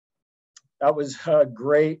That was a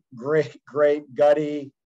great,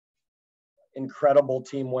 gutty, incredible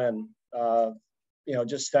team win.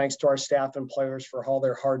 Just thanks to our staff and players for all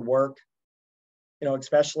their hard work,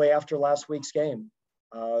 especially after last week's game.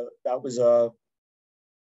 That was a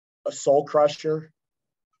soul crusher,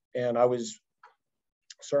 and I was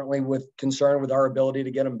certainly concerned with our ability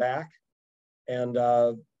to get them back. And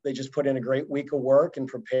they just put in a great week of work and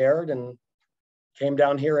prepared and came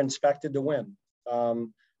down here and expected to win.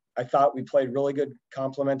 I thought we played really good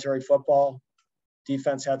complementary football.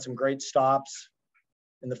 Defense had some great stops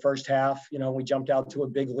in the first half. We jumped out to a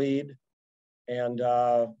big lead, and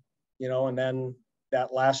and then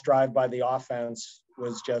that last drive by the offense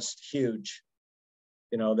was just huge.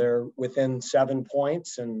 They're within 7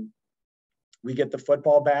 points, and we get the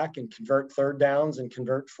football back and convert third downs and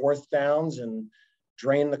convert fourth downs and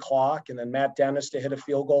drain the clock. And then Matt Dennis to hit a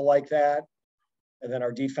field goal like that. And then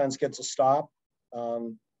our defense gets a stop.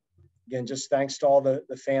 Again, just thanks to all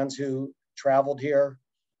the fans who traveled here.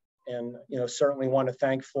 And, certainly want to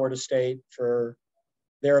thank Florida State for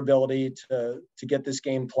their ability to get this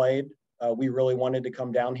game played. We really wanted to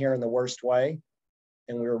come down here in the worst way.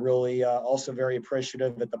 And we were really also very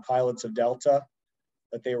appreciative at the pilots of Delta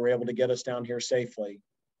that they were able to get us down here safely.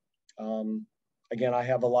 Again, I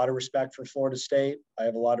have a lot of respect for Florida State. I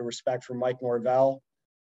have a lot of respect for Mike Norvell.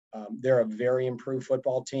 They're a very improved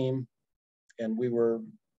football team, and we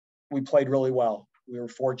played really well. We were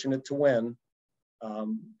fortunate to win.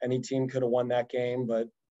 Any team could have won that game, but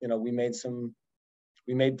we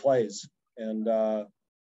made plays. And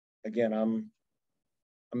again, I'm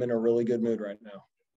in a really good mood right now.